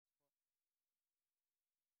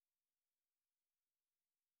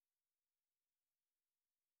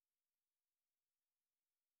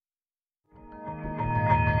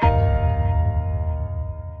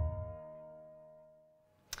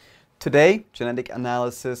Today, Genetic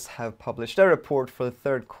Analysis have published their report for the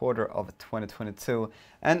third quarter of 2022.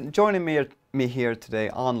 And joining me here today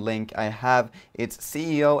on link, I have its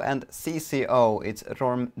CEO and CCO. It's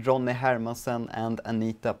Ronny Hermansen and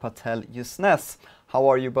Anita Patel Jusnes. How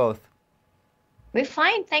are you both? We're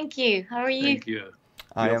fine, thank you. How are you? Thank you.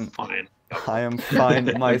 I am fine. I am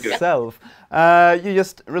fine myself. You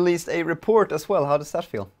just released a report as well. How does that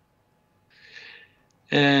feel?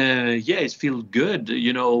 Yeah, it feels good.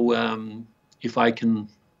 You know, if I can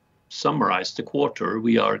summarize the quarter,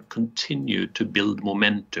 we are continue to build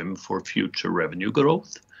momentum for future revenue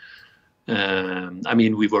growth. I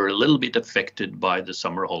mean, we were a little bit affected by the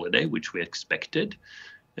summer holiday, which we expected,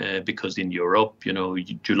 because in Europe, you know,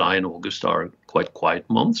 July and August are quite quiet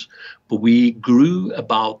months. But we grew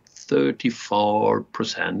about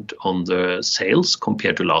 34% on the sales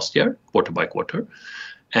compared to last year, quarter by quarter.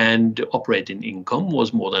 And operating income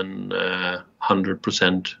was more than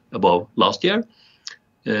 100% above last year.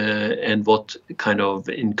 And what kind of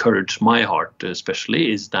encouraged my heart especially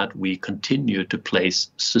is that we continue to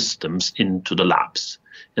place systems into the labs.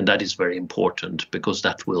 And that is very important because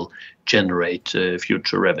that will generate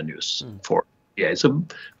future revenues for. Yeah, so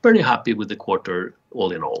very happy with the quarter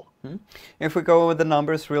all in all. If we go with the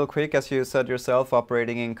numbers real quick, as you said yourself,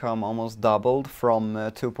 operating income almost doubled from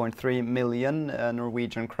 2.3 million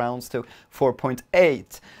Norwegian crowns to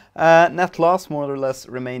 4.8. Net loss more or less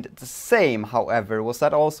remained the same, however. Was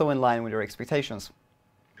that also in line with your expectations?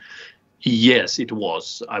 Yes, it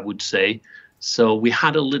was, I would say. So we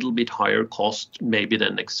had a little bit higher cost maybe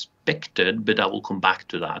than expected, but I will come back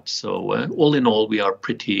to that. So all in all, we are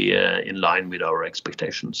pretty in line with our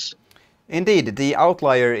expectations. Indeed, the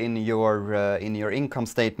outlier in your income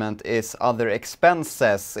statement is other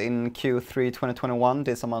expenses. In Q3 2021,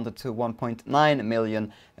 this amounted to 1.9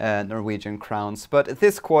 million Norwegian crowns, but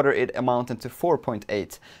this quarter it amounted to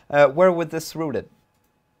 4.8. Where was this rooted?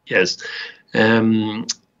 Yes.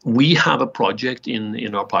 We have a project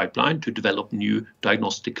in our pipeline to develop new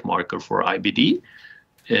diagnostic marker for IVD,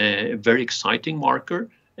 a very exciting marker,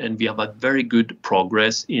 and we have a very good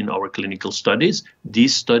progress in our clinical studies.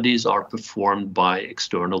 These studies are performed by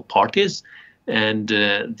external parties, and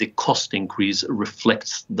the cost increase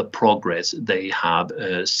reflects the progress they have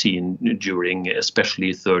seen during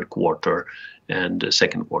especially third quarter and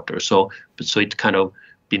second quarter. So it kind of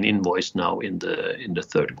been invoiced now in the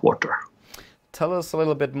third quarter. Tell us a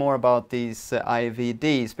little bit more about these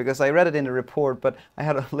IVDs, because I read it in the report, but I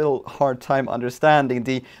had a little hard time understanding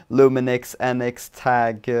the Luminex NX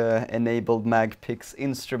tag enabled MagPix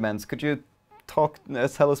instruments. Could you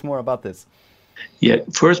tell us more about this? Yeah,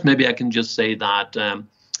 first maybe I can just say that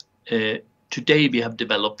today we have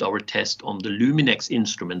developed our test on the Luminex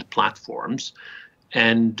instrument platforms,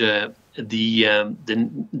 and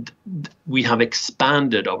we have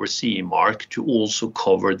expanded our CE mark to also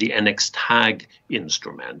cover the NX tag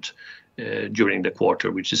instrument during the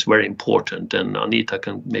quarter, which is very important. And Anita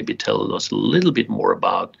can maybe tell us a little bit more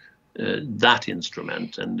about that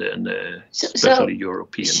instrument and especially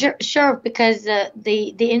European. Sure, because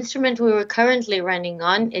the instrument we were currently running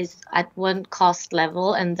on is at one cost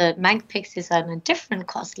level, and the MagPix is on a different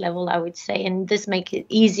cost level, I would say. And this makes it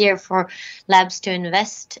easier for labs to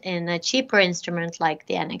invest in a cheaper instrument like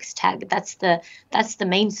the NX tag. That's the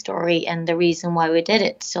main story and the reason why we did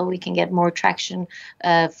it, so we can get more traction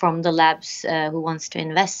from the labs who wants to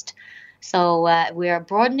invest. So we are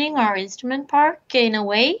broadening our instrument park in a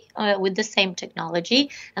way with the same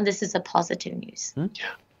technology, and this is a positive news.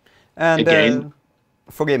 Yeah. And again,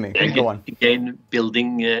 forgive me, go on. Again,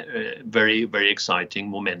 building very, very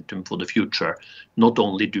exciting momentum for the future, not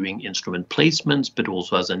only doing instrument placements, but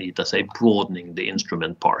also, as Anita said, broadening the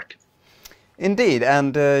instrument park. Indeed,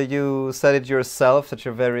 and you said it yourself that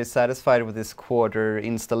you're very satisfied with this quarter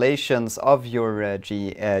installations of your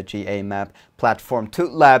GA map platform to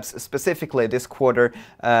labs, specifically this quarter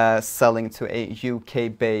selling to a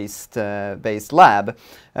UK-based lab.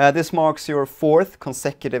 This marks your fourth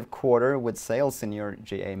consecutive quarter with sales in your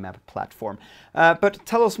GA map platform. But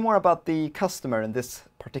tell us more about the customer in this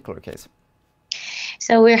particular case.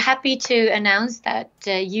 So we're happy to announce that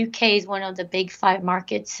UK is one of the big 5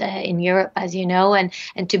 markets in Europe, as you know, and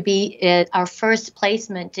to be our first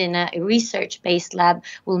placement in a research-based lab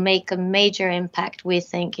will make a major impact, we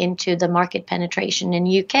think, into the market penetration in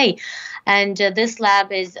UK. And this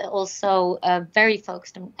lab is also very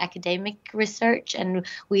focused on academic research, and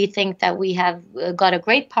we think that we have got a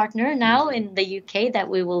great partner now in the UK that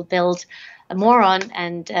we will build more on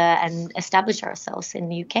and establish ourselves in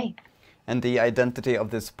the UK. And the identity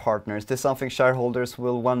of this partner, is this something shareholders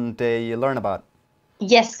will one day learn about?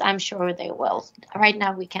 Yes, I'm sure they will. Right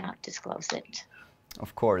now we cannot disclose it.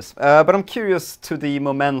 Of course, but I'm curious to the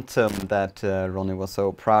momentum that Ronny was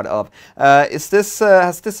so proud of. Has this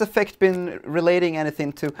effect been relating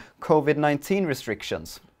anything to COVID-19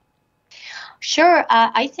 restrictions? Sure.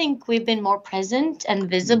 I think we've been more present and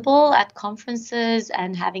visible at conferences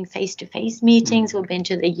and having face-to-face meetings. We've been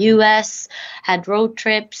to the US, had road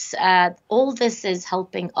trips. All this is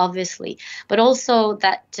helping, obviously, but also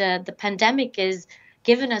that the pandemic is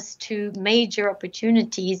given us two major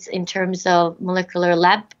opportunities in terms of molecular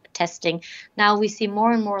lab testing. Now we see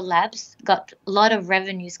more and more labs got a lot of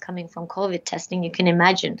revenues coming from COVID testing. You can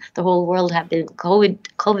imagine the whole world have been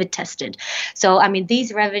COVID tested. So, I mean,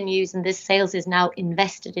 these revenues and this sales is now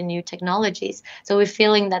invested in new technologies. So we're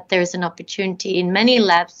feeling that there's an opportunity in many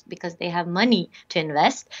labs because they have money to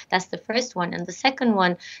invest. That's the first one. And the second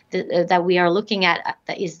one that we are looking at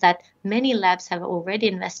is that many labs have already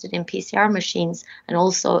invested in PCR machines and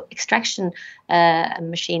also extraction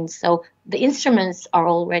machines. So the instruments are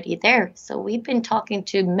already there. So we've been talking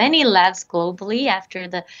to many labs globally after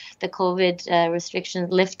the COVID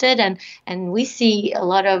restrictions lifted, and we see a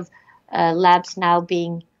lot of labs now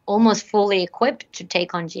being almost fully equipped to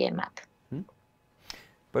take on GA-map.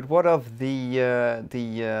 But what of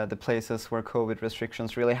the places where COVID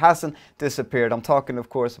restrictions really hasn't disappeared? I'm talking, of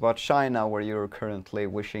course, about China, where you're currently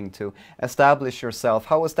wishing to establish yourself.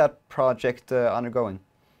 How is that project undergoing?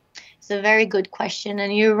 It's a very good question,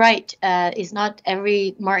 and you're right. It's not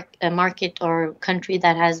every market or country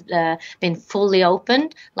that has been fully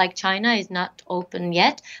opened. Like China is not open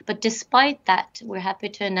yet. But despite that, we're happy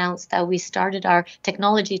to announce that we started our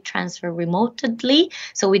technology transfer remotely.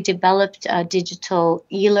 So we developed a digital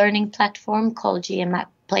e-learning platform called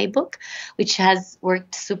GA-map Playbook, which has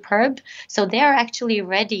worked superb. So they are actually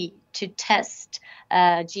ready to test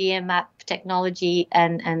GA-map technology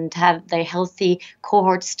and have their healthy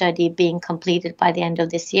cohort study being completed by the end of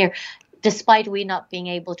this year, despite we not being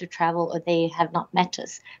able to travel or they have not met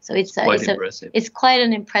us. So it's quite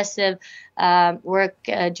an impressive work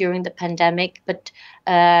during the pandemic, but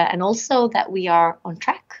and also that we are on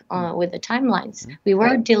track with the timelines. We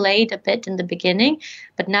were delayed a bit in the beginning,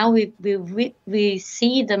 but now we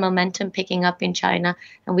see the momentum picking up in China,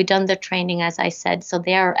 and we've done the training, as I said, so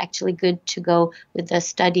they are actually good to go with the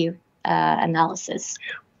study analysis.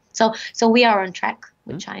 So we are on track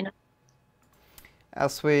with China.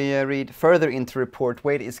 As we read further into the report,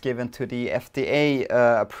 weight is given to the FDA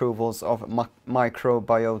approvals of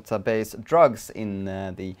microbiota-based drugs in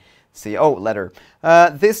the CCO letter.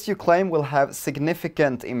 This, you claim, will have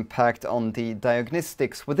significant impact on the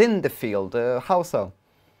diagnostics within the field. How so?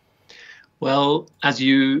 Well, as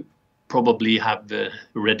you probably have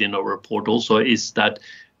read in our report also, is that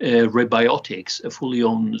Rebiotics, a fully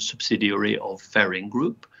owned subsidiary of Ferring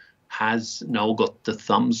Group, has now got the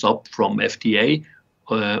thumbs up from FDA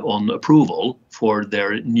on approval for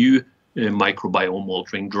their new microbiome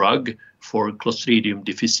altering drug for Clostridium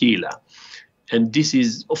difficile. And this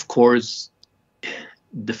is, of course,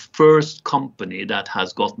 the first company that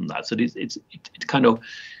has gotten that. So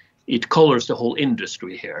it colors the whole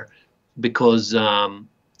industry here, because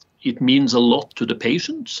it means a lot to the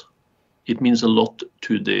patients. It means a lot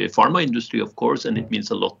to the pharma industry, of course, and it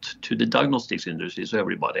means a lot to the diagnostics industry, so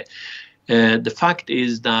everybody. The fact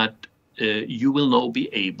is that you will now be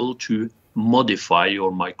able to modify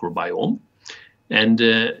your microbiome,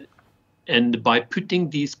 and by putting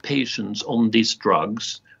these patients on these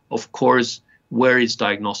drugs, of course, where is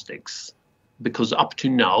diagnostics? Because up to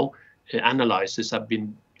now, analyses have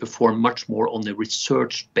been performed much more on the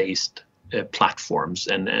research-based platforms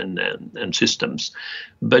and systems.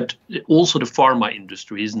 But also the pharma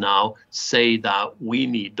industries now say that we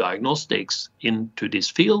need diagnostics into this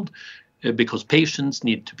field, because patients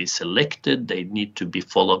need to be selected, they need to be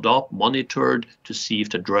followed up, monitored to see if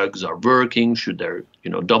the drugs are working, should they,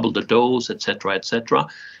 double the dose, etc., etc.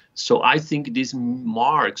 So I think this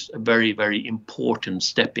marks a very, very important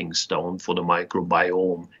stepping stone for the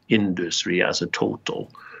microbiome industry as a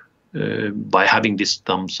total, by having this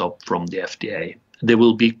thumbs up from the FDA. There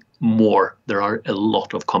will be more. There are a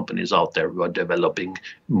lot of companies out there who are developing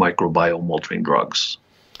microbiome altering drugs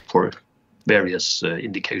for various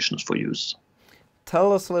indications for use.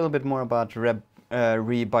 Tell us a little bit more about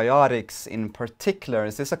Rebiotics in particular.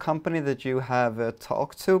 Is this a company that you have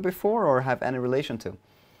talked to before or have any relation to?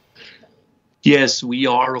 Yes, we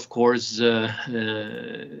are, of course.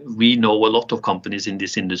 We know a lot of companies in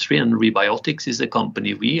this industry, and Rebiotics is a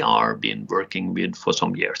company we are been working with for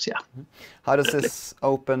some years. Yeah. How does this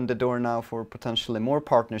open the door now for potentially more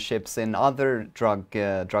partnerships in other drug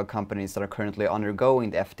companies that are currently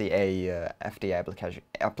undergoing the FDA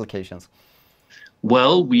applications?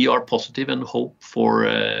 Well, we are positive and hope for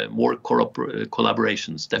more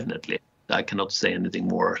collaborations, definitely. I cannot say anything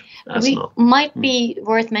more. Might be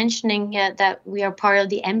worth mentioning that we are part of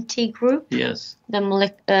the MT group. Yes. The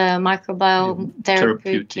microbiome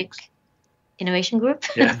therapeutic innovation group.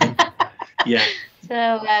 Yeah. Yeah.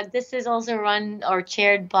 So this is also run or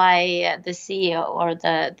chaired by the CEO or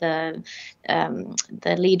the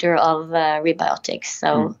leader of Rebiotics.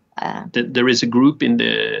 So there is a group in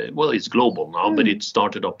it's global now, but it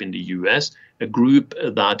started up in the US, a group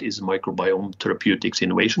that is Microbiome Therapeutics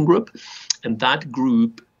Innovation Group. And that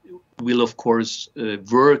group will, of course,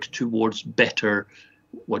 work towards better,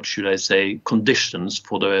 what should I say, conditions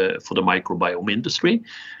for the microbiome industry.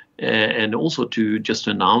 And also to just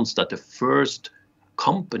announce that the first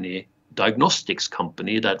diagnostics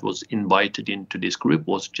company that was invited into this group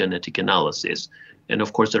was Genetic Analysis. And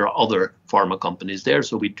of course, there are other pharma companies there,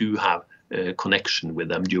 so we do have a connection with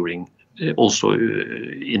them during also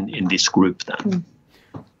in this group then.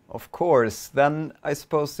 Of course. Then I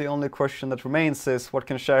suppose the only question that remains is what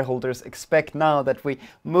can shareholders expect now that we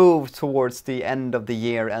move towards the end of the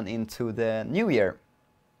year and into the new year?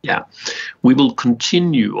 Yeah, we will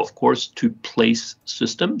continue, of course, to place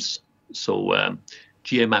systems. So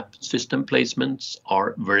GA-map system placements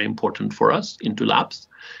are very important for us into labs.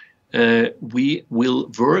 We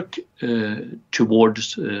will work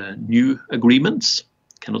towards new agreements,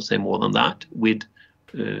 cannot say more than that, with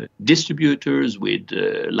distributors, with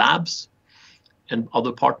labs and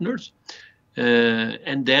other partners.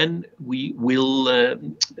 And then we will,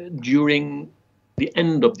 during the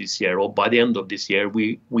end of this year, or by the end of this year,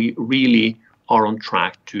 we really are on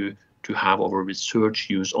track to have our research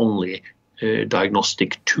use only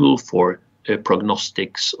diagnostic tool for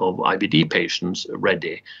prognostics of IVD patients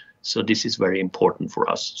ready. So this is very important for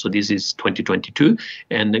us. So this is 2022,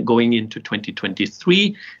 and going into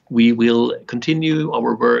 2023, we will continue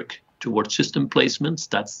our work towards system placements.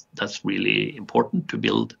 That's really important to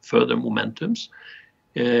build further momentums.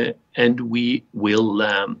 And we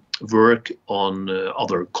will work on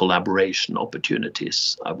other collaboration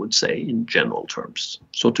opportunities, I would say, in general terms.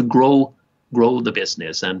 So to grow the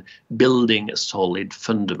business and building a solid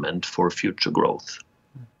fundament for future growth.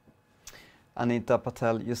 Anita,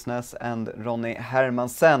 Patel, Jusnes and Ronny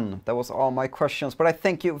Hermansen. That was all my questions, but I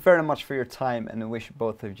thank you very much for your time and I wish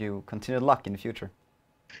both of you continued luck in the future.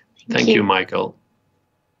 Thank you, Michael.